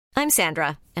I'm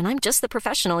Sandra, and I'm just the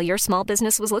professional your small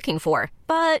business was looking for.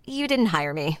 But you didn't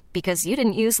hire me because you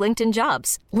didn't use LinkedIn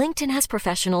Jobs. LinkedIn has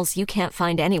professionals you can't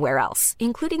find anywhere else,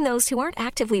 including those who aren't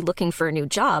actively looking for a new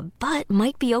job, but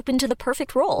might be open to the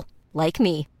perfect role, like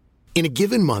me. In a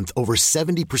given month, over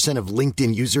 70% of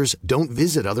LinkedIn users don't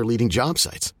visit other leading job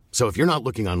sites. So if you're not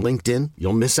looking on LinkedIn,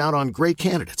 you'll miss out on great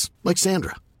candidates like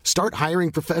Sandra. Start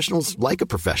hiring professionals like a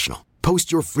professional.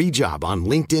 Post your free job on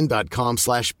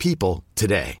linkedin.com/people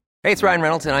today. Hey, it's Ryan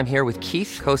Reynolds, and I'm here with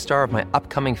Keith, co-star of my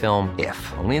upcoming film, If,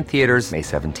 only in theaters May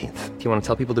 17th. Do you want to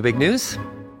tell people the big news?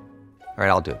 All right,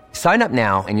 I'll do it. Sign up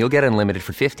now and you'll get unlimited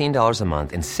for $15 a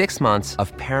month and 6 months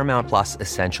of Paramount Plus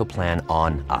Essential Plan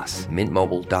on us.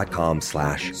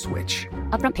 MintMobile.com/switch.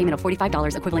 Upfront payment of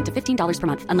 $45 equivalent to $15 per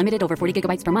month. Unlimited over 40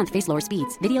 gigabytes per month. Face lower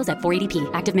speeds. Videos at 480p.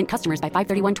 Active Mint customers by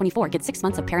 531.24 get 6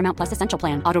 months of Paramount Plus Essential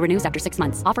Plan. Auto renews after 6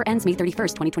 months. Offer ends May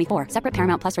 31st, 2024. Separate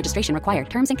Paramount Plus registration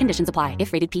required. Terms and conditions apply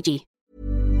if rated PG.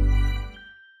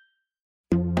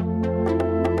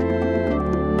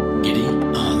 Giddy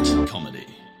Art Comedy.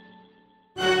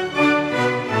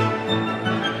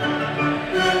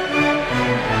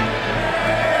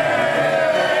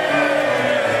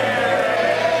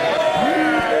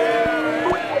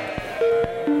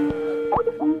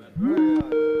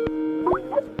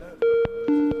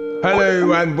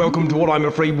 Hello and welcome to what I'm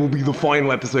afraid will be the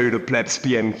final episode of Plebs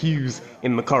PMQs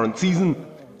in the current season.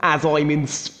 As I'm in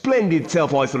splendid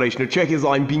self-isolation of Checkers,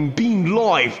 I'm being beamed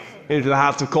live into the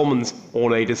House of Commons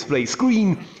on a display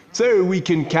screen, so we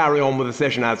can carry on with the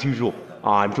session as usual.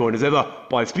 I'm joined as ever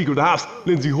by Speaker of the House,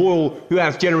 Lindsay Hoyle, who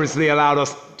has generously allowed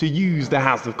us to use the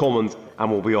House of Commons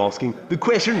and will be asking the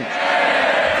questions.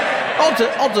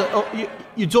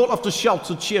 You don't have to shout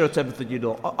and cheer at everything, you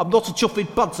know. I'm not a chuffing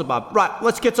panzer man. Right,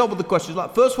 let's get on with the questions.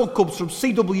 First one comes from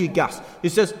CW Gas. He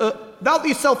says, now that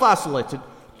you're self-isolated,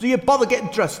 do you bother getting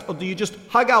dressed or do you just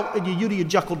hang out in your Union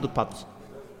Jack underpants?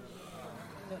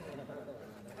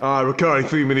 Recurring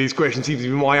theme of these questions seems to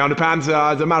be my underpants.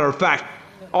 As a matter of fact,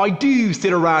 I do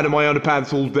sit around in my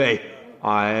underpants all day.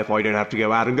 If I don't have to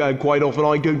go out and go, quite often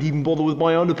I don't even bother with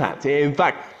my underpants. In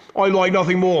fact, I like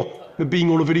nothing more than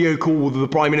being on a video call with the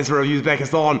Prime Minister of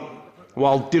Uzbekistan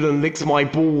while Dylan licks my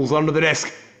balls under the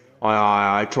desk.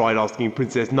 I tried asking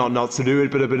Princess Nutnuts to do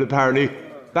it, but apparently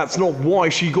that's not why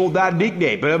she got that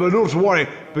nickname. But not to worry,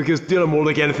 because Dylan will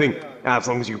lick anything, as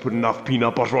long as you put enough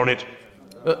peanut butter on it.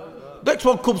 Next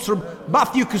one comes from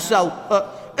Matthew Cassell.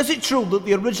 Is it true that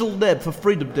the original name for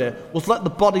Freedom Day was Let the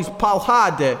Bodies Pile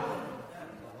High Day?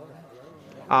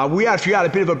 We actually had a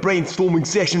bit of a brainstorming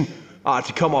session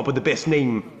to come up with the best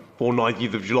name for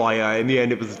 19th of July. In the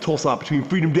end, it was a toss-up between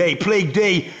Freedom Day, Plague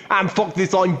Day, and fuck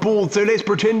this, I'm bored, so let's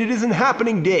pretend it isn't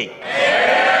happening day.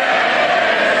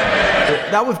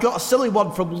 Now we've got a silly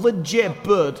one from Lynn J.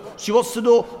 Bird. She wants to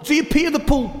know, do you pee in the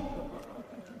pool?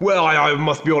 Well, I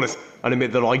must be honest and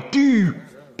admit that I do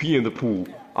pee in the pool,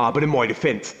 but in my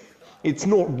defence, it's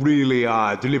not really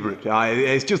deliberate.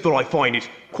 It's just that I find it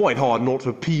quite hard not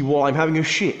to pee while I'm having a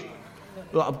shit.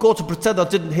 I'm going to pretend I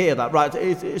didn't hear that, right?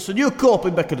 It's a new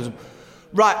coping mechanism.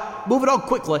 Right, moving on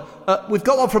quickly. We've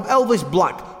got one from Elvis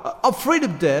Black. On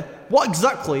Freedom Day, what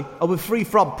exactly are we free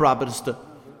from, Prime Minister?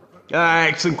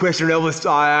 Excellent question, Elvis.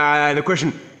 The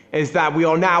question is that we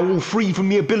are now all free from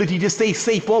the ability to stay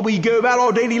safe while we go about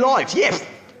our daily lives. Yes,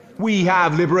 we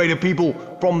have liberated people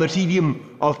from the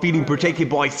tedium of feeling protected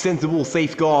by sensible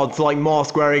safeguards like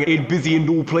mask wearing in busy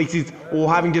indoor places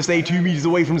or having to stay 2 meters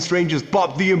away from strangers.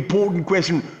 But the important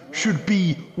question should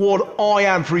be what I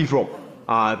am free from.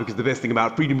 Because the best thing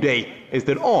about Freedom Day is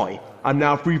that I am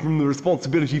now free from the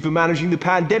responsibility for managing the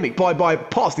pandemic. By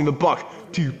passing the buck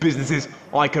to businesses,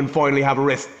 I can finally have a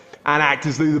rest and act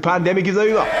as though the pandemic is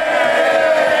over.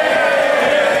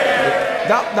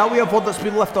 Now we have one that's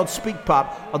been left on SpeakPipe,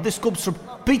 and this comes from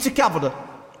Peter Kavanagh.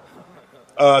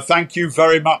 Thank you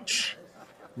very much,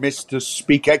 Mr.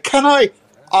 Speaker. Can I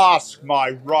ask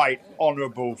my right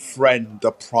honourable friend,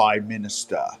 the Prime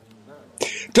Minister,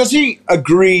 does he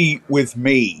agree with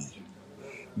me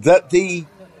that the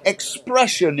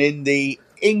expression in the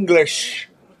English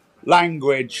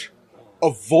language,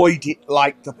 avoid it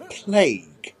like the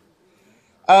plague,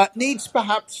 needs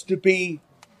perhaps to be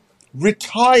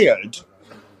retired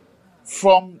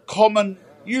from common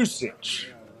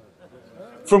usage,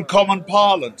 from common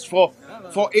parlance? For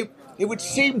it would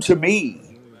seem to me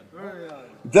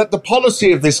that the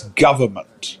policy of this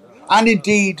government, and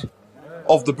indeed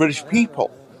of the British people,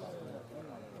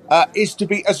 is to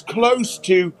be as close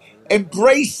to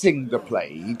embracing the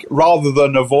plague rather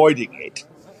than avoiding it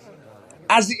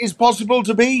as it is possible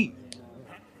to be.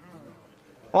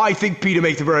 I think Peter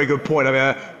makes a very good point. I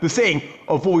mean, the saying,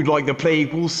 avoid like the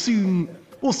plague, will soon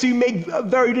will soon make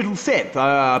very little sense.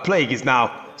 Plague is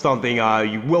now something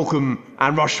you welcome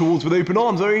and rush towards with open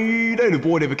arms. I mean, you don't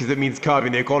avoid it because it means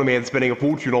curbing the economy and spending a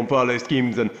fortune on furlough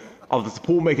schemes and other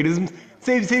support mechanisms.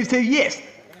 So yes,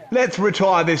 let's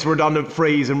retire this redundant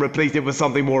phrase and replace it with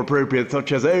something more appropriate,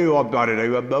 such as, I don't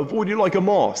know, avoid it like a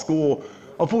mask, or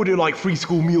avoid it like free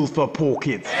school meals for poor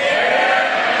kids.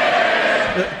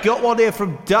 Got one here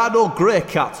from Dano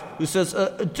Greycat, who says,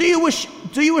 do you wish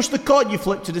the coin you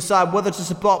flipped to decide whether to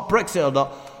support Brexit or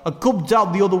not, and come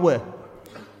down the other way?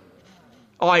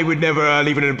 I would never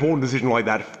leave an important decision like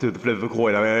that to the flip of a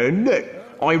coin. No.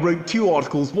 I wrote 2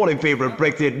 articles, one in favour of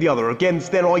Brexit, the other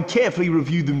against. Then I carefully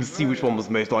reviewed them to see which one was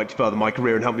most likely to further my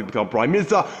career and help me become Prime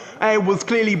Minister. And it was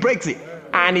clearly Brexit.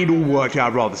 And it all worked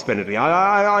out rather splendidly.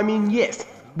 I mean, yes,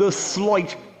 the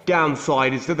slight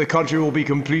downside is that the country will be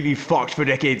completely fucked for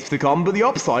decades to come, but the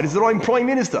upside is that I'm Prime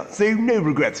Minister, so no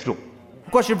regrets at all.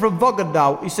 Question from Vaughan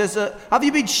now. He says, have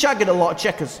you been shagging a lot of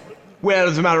checkers? Well,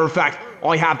 as a matter of fact,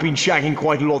 I have been shagging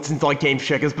quite a lot since I came to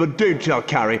Checkers, but don't tell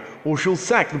Carrie, or she'll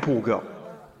sack the poor girl.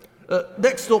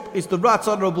 Next up is the Right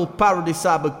Honourable Parody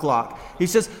Simon Clark. He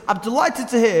says, I'm delighted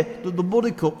to hear that the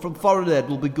money cut from foreign aid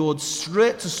will be going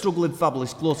straight to struggling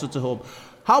families closer to home.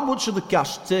 How much of the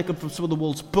cash taken from some of the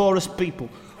world's poorest people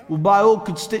will my own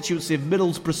constituency of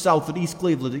Middlesbrough South and East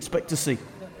Cleveland expect to see?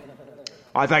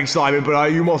 I thank Simon,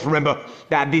 but you must remember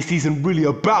that this isn't really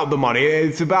about the money.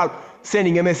 It's about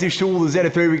sending a message to all the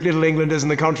xenophobic little Englanders in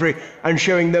the country and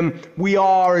showing them we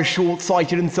are as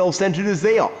short-sighted and self-centred as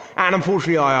they are. And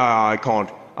unfortunately, I can't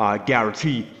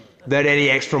guarantee that any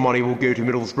extra money will go to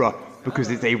Middlesbrough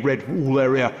because it's a red wall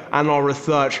area, and our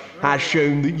research has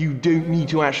shown that you don't need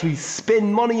to actually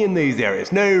spend money in those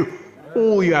areas. No,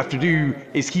 all you have to do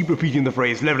is keep repeating the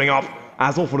phrase levelling up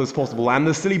as often as possible, and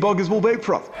the silly buggers will vote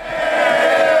for us.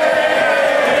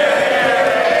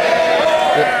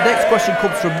 Next question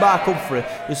comes from Mark Humphrey,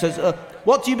 who says,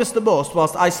 what do you miss the most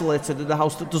whilst isolated in a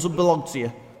house that doesn't belong to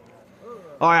you?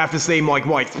 I have to say my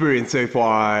experience so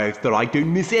far is that I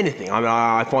don't miss anything. I mean,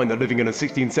 I find that living in a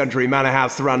 16th century manor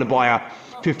house surrounded by a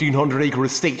 1,500-acre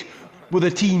estate with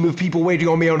a team of people waiting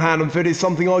on me on hand and foot is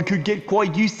something I could get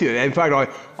quite used to. In fact,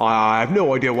 I have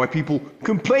no idea why people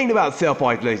complain about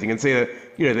self-isolating and say that,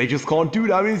 they just can't do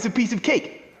it. I mean, it's a piece of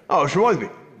cake. Oh, which reminds me.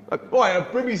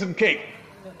 Bring me some cake.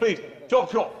 Please. Chop,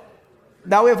 chop.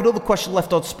 Now we have another question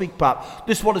left on SpeakPipe.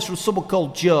 This one is from someone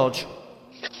called George.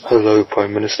 Hello,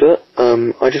 Prime Minister.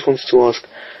 I just wanted to ask,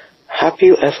 have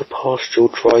you ever passed your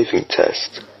driving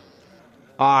test?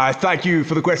 Thank you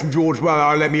for the question, George.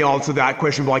 Well, let me answer that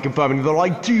question by confirming that I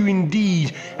do indeed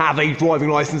have a driving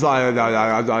licence. I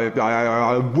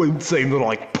won't say that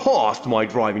I passed my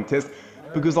driving test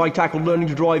because I tackled learning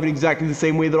to drive in exactly the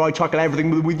same way that I tackle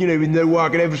everything with no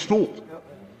work and ever stalled.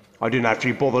 I didn't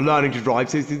actually bother learning to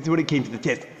drive, so when it came to the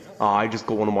test, I just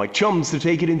got one of my chums to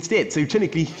take it instead. So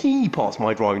technically, he passed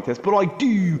my driving test, but I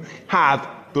do have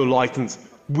the licence,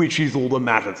 which is all that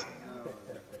matters.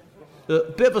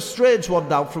 Bit of a strange one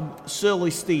now from Surly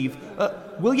Steve.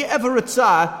 Will you ever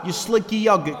retire your slinky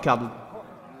yogurt cannon?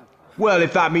 Well,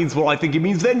 if that means what I think it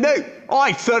means, then no.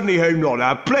 I certainly hope not.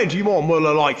 I have plenty more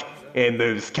Muller light in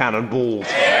those cannonballs.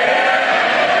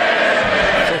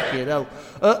 Fucking hell.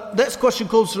 Next question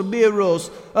comes from Mia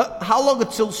Rose. How long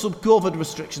until some COVID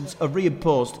restrictions are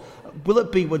reimposed? Will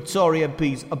it be when Tory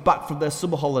MPs are back from their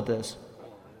summer holidays?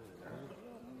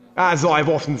 As I've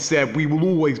often said, we will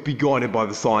always be guided by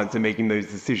the science in making those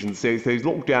decisions, so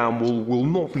lockdown will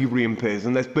not be reimposed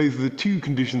unless both of the two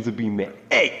conditions have been met.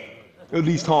 A, at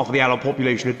least half of the adult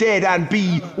population are dead, and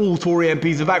B, all Tory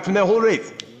MPs are back from their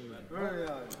holidays.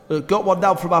 Got one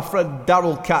now from our friend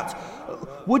Daryl Catt.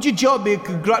 Would you join me in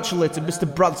congratulating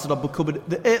Mr. Branson on becoming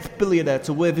the 8th billionaire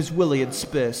to wave his willy in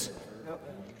space?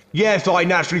 Yes, I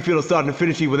naturally feel a certain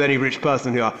affinity with any rich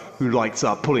person who likes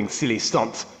pulling silly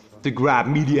stunts to grab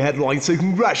media headlines, so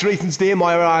congratulations to him.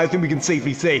 I think we can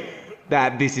safely say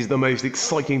that this is the most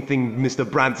exciting thing Mr.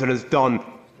 Branson has done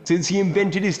since he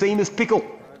invented his famous pickle.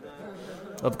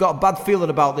 I've got a bad feeling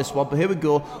about this one, but here we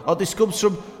go. This comes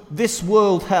from This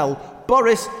World Hell.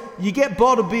 Boris, you get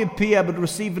bored of being PM and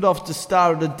receiving offers to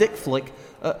star in a dick flick.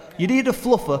 You need a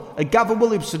fluffer, and Gavin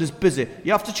Williamson is busy.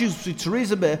 You have to choose between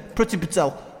Theresa May, Priti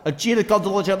Patel, and Gina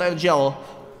Gondolagianangelo.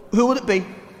 Who would it be?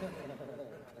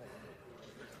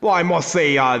 Well, I must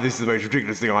say, this is the most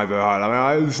ridiculous thing I've ever heard.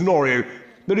 I mean, a scenario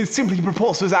that is simply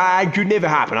preposterous and could never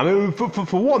happen. I mean,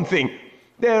 for one thing,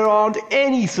 there aren't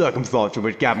any circumstances in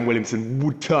which Gavin Williamson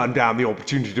would turn down the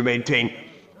opportunity to maintain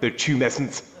the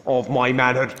tumescence of my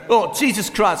manhood. Oh, Jesus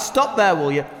Christ, stop there,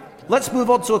 will you? Let's move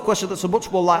on to a question that's a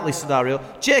much more likely scenario.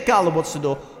 Jake Allen wants to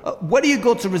know, when are you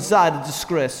going to resign in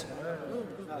disgrace?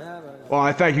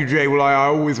 Why, thank you, Jay. Well, I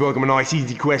always welcome a nice,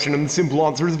 easy question, and the simple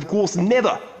answer is, of course,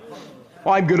 never.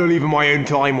 I'm going to leave in my own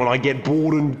time when I get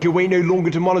bored and can wait no longer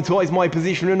to monetize my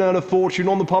position and earn a fortune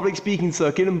on the public speaking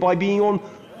circuit and by being on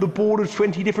the board of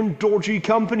 20 different dodgy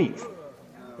companies.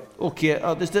 Okay,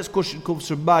 this next question comes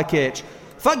from Mike H.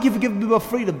 Thank you for giving me my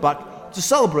freedom back. To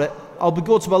celebrate, I'll be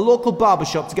going to my local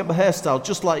barbershop to get my hairstyle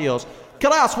just like yours.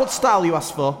 Can I ask what style you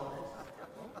asked for?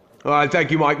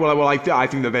 Thank you, Mike. Well, I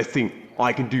think the best thing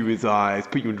I can do is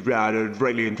put you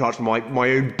directly in touch with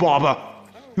my own barber,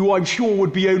 who I'm sure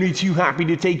would be only too happy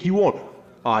to take you on.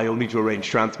 I'll need to arrange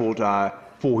transport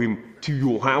for him to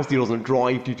your house. He doesn't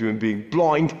drive due to him being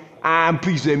blind. And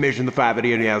please don't mention the fact that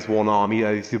he only has one arm.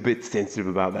 He's a bit sensitive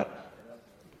about that.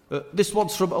 This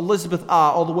one's from Elizabeth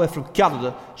R, all the way from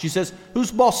Canada. She says,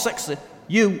 who's more sexy,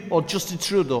 you or Justin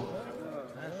Trudeau?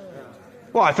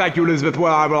 Well, thank you, Elizabeth.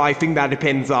 Well, I think that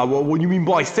depends what you mean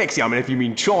by sexy. I mean, if you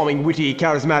mean charming, witty,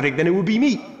 charismatic, then it would be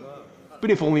me.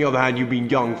 But if, on the other hand, you mean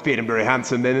young, fit, and very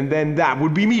handsome, then that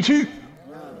would be me too.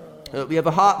 We have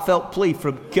a heartfelt plea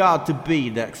from Card to B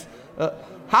next.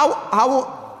 How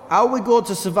are we going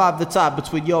to survive the time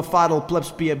between your final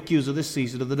Plebs PMQs of this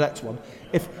season and the next one,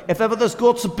 if ever there's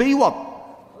going to be one?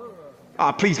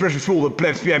 Please rest assured that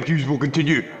Plebs PMQs will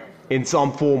continue in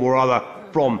some form or other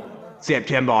from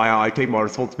September. I take my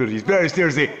responsibilities very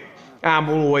seriously and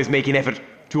will always make an effort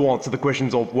to answer the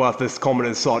questions of worthless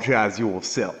commoners such as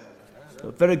yourself.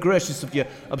 Very gracious of you,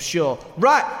 I'm sure.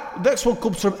 Right, next one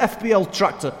comes from FBL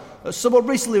Tractor. Someone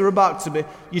recently remarked to me,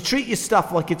 you treat your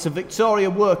staff like it's a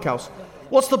Victorian workhouse.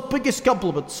 What's the biggest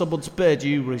compliment someone's paid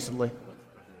you recently?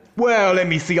 Well, let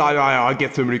me see. I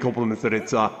get so many compliments that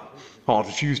it's hard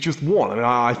to choose just one. I mean,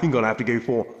 I think I'd have to go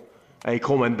for a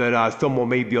comment that someone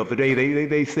made the other day.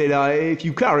 They said, if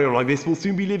you carry on like this, we'll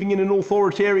soon be living in an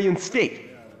authoritarian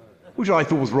state, which I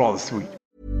thought was rather sweet.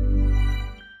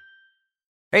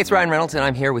 Hey, it's Ryan Reynolds, and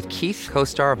I'm here with Keith,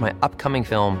 co-star of my upcoming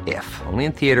film, If, only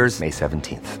in theaters May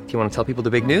 17th. Do you want to tell people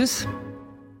the big news?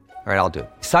 All right, I'll do it.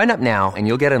 Sign up now and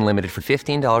you'll get unlimited for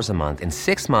 $15 a month and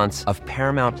 6 months of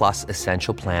Paramount Plus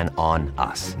Essential Plan on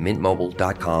us.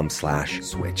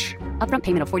 MintMobile.com/switch. Upfront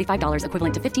payment of $45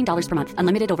 equivalent to $15 per month.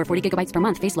 Unlimited over 40 gigabytes per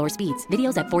month. Face lower speeds.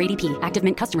 Videos at 480p. Active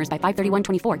Mint customers by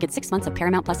 531.24 get 6 months of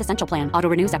Paramount Plus Essential Plan. Auto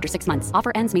renews after 6 months.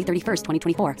 Offer ends May 31st,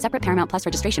 2024. Separate Paramount Plus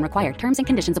registration required. Terms and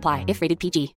conditions apply if rated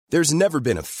PG. There's never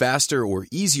been a faster or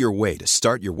easier way to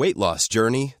start your weight loss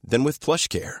journey than with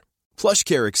PlushCare.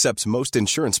 PlushCare accepts most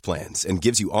insurance plans and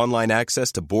gives you online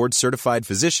access to board-certified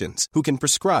physicians who can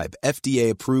prescribe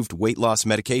FDA-approved weight loss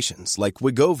medications like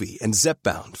Wegovy and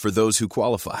Zepbound for those who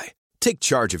qualify. Take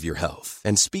charge of your health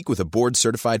and speak with a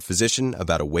board-certified physician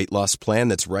about a weight loss plan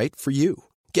that's right for you.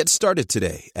 Get started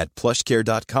today at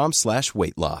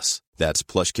plushcare.com/weight loss. That's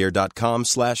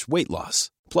plushcare.com/weight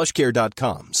loss.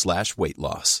 plushcare.com/weight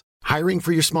loss. Hiring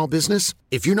for your small business?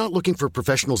 If you're not looking for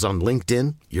professionals on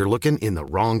LinkedIn, you're looking in the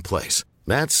wrong place.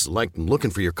 That's like looking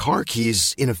for your car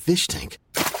keys in a fish tank.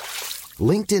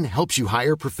 LinkedIn helps you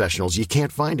hire professionals you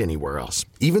can't find anywhere else,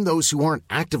 even those who aren't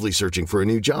actively searching for a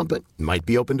new job but might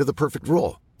be open to the perfect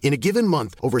role. In a given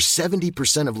month, over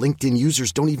 70% of LinkedIn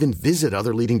users don't even visit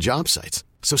other leading job sites.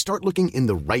 So start looking in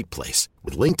the right place.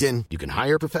 With LinkedIn, you can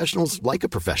hire professionals like a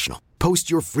professional. Post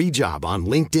your free job on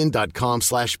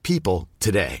linkedin.com/people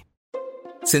today.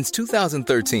 Since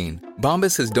 2013,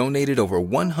 Bombas has donated over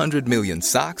 100 million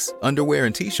socks, underwear,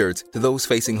 and T-shirts to those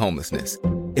facing homelessness.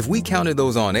 If we counted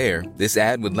those on air, this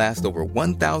ad would last over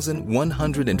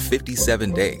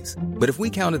 1,157 days. But if we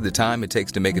counted the time it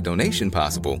takes to make a donation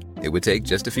possible, it would take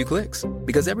just a few clicks.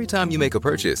 Because every time you make a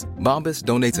purchase, Bombas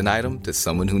donates an item to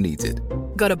someone who needs it.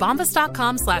 Go to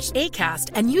bombas.com/ACAST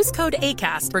and use code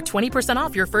ACAST for 20%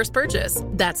 off your first purchase.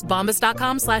 That's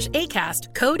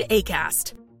bombas.com/ACAST, code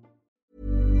ACAST.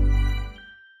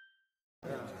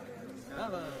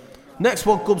 Next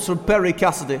one comes from Perry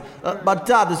Cassidy. My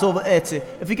dad is over 80.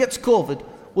 If he gets COVID,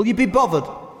 will you be bothered?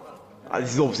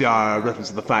 This is obviously a reference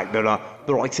to the fact that,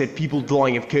 like I said, people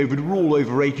dying of COVID were all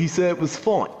over 80, so it was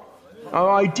fine.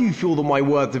 I do feel that my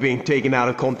words are being taken out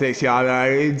of context here.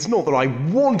 It's not that I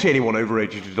want anyone over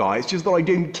 80 to die, it's just that I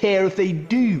don't care if they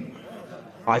do.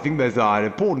 I think there's an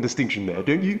important distinction there,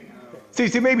 don't you? So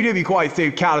maybe don't be quite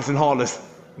so callous and heartless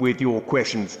with your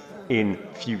questions in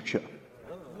future.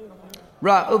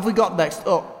 Right, who have we got next?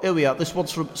 Oh, here we are. This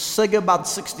one's from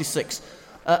SigaMan66.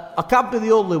 I can't be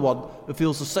the only one who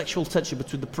feels the sexual tension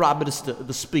between the Prime Minister and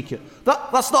the Speaker.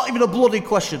 That's not even a bloody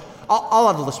question. I'll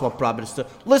handle this one, Prime Minister.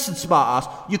 Listen, smart ass,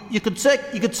 you can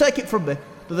take it from me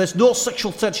that there's no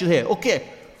sexual tension here. Okay,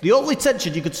 The only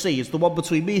tension you could see is the one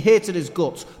between me hating his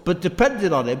guts, but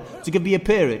depending on him to give me a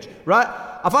peerage, right?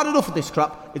 I've had enough of this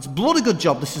crap. It's a bloody good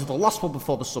job this is the last one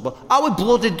before the summer. I was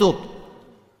bloody done.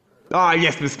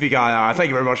 Yes, Mr. Speaker, thank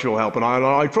you very much for your help, and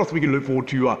I trust we can look forward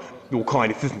to your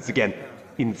kind assistance again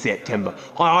in September.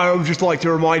 I would just like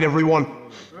to remind everyone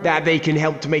that they can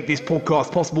help to make this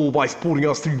podcast possible by supporting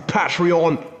us through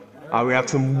Patreon. We have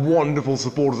some wonderful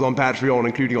supporters on Patreon,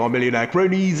 including our millionaire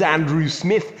cronies, Andrew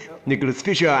Smith, Nicholas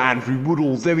Fisher, Andrew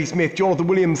Woodall, Zoe Smith, Jonathan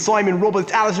Williams, Simon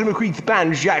Roberts, Alison McCreath,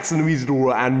 Ben Jackson,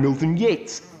 Isadora, and Milton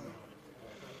Yates.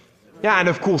 And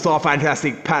of course our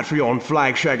fantastic Patreon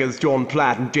flag shaggers, John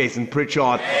Platt and Jason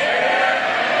Pritchard.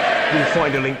 You'll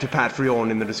find a link to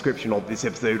Patreon in the description of this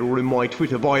episode or in my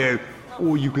Twitter bio,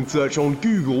 or you can search on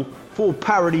Google for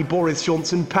parody Boris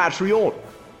Johnson Patreon.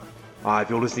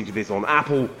 If you're listening to this on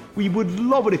Apple, we would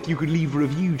love it if you could leave a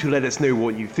review to let us know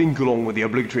what you think along with the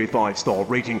obligatory 5-star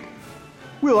rating.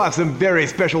 We'll have some very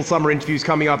special summer interviews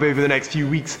coming up over the next few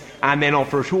weeks, and then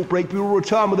after a short break we will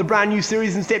return with a brand new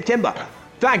series in September.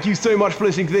 Thank you so much for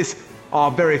listening to this,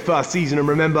 our very first season, and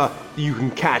remember that you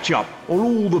can catch up on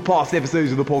all the past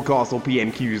episodes of the podcast or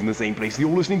PMQs in the same place that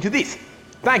you're listening to this.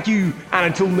 Thank you, and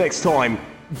until next time,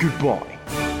 goodbye.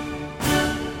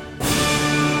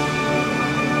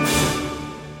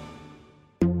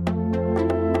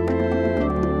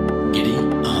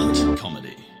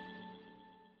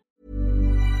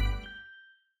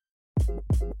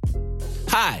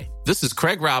 Hi, this is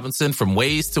Craig Robinson from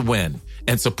Ways to Win,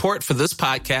 and support for this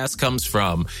podcast comes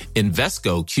from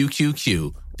Invesco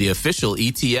QQQ, the official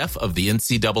ETF of the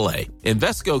NCAA.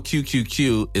 Invesco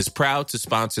QQQ is proud to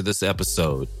sponsor this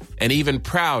episode, and even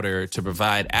prouder to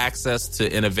provide access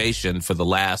to innovation for the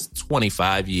last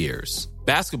 25 years.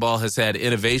 Basketball has had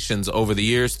innovations over the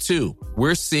years, too.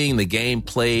 We're seeing the game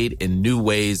played in new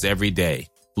ways every day.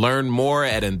 Learn more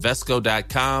at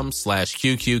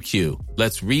Invesco.com/QQQ.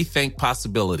 Let's rethink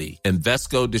possibility.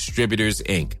 Invesco Distributors,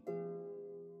 Inc.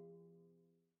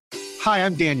 Hi,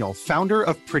 I'm Daniel, founder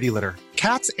of Pretty Litter.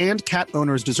 Cats and cat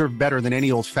owners deserve better than any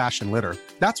old-fashioned litter.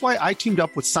 That's why I teamed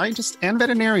up with scientists and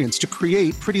veterinarians to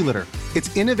create Pretty Litter.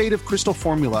 Its innovative crystal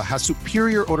formula has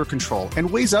superior odor control and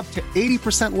weighs up to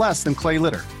 80% less than clay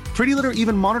litter. Pretty Litter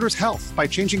even monitors health by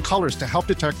changing colors to help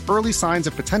detect early signs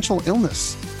of potential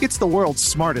illness. It's the world's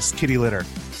smartest kitty litter.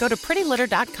 Go to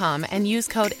prettylitter.com and use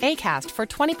code ACAST for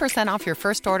 20% off your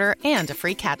first order and a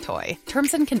free cat toy.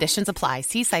 Terms and conditions apply.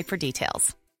 See site for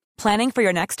details. Planning for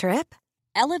your next trip?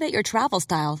 Elevate your travel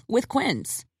style with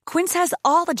Quince. Quince has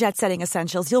all the jet-setting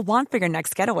essentials you'll want for your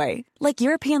next getaway, like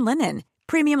European linen,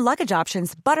 premium luggage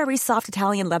options, buttery soft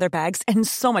Italian leather bags, and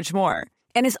so much more.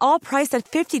 And is all priced at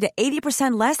 50 to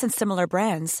 80% less than similar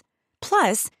brands.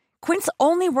 Plus, Quince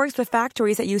only works with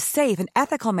factories that use safe and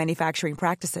ethical manufacturing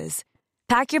practices.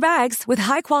 Pack your bags with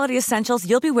high-quality essentials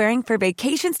you'll be wearing for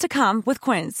vacations to come with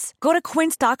Quince. Go to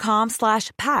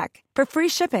quince.com/pack for free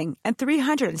shipping and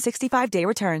 365-day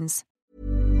returns.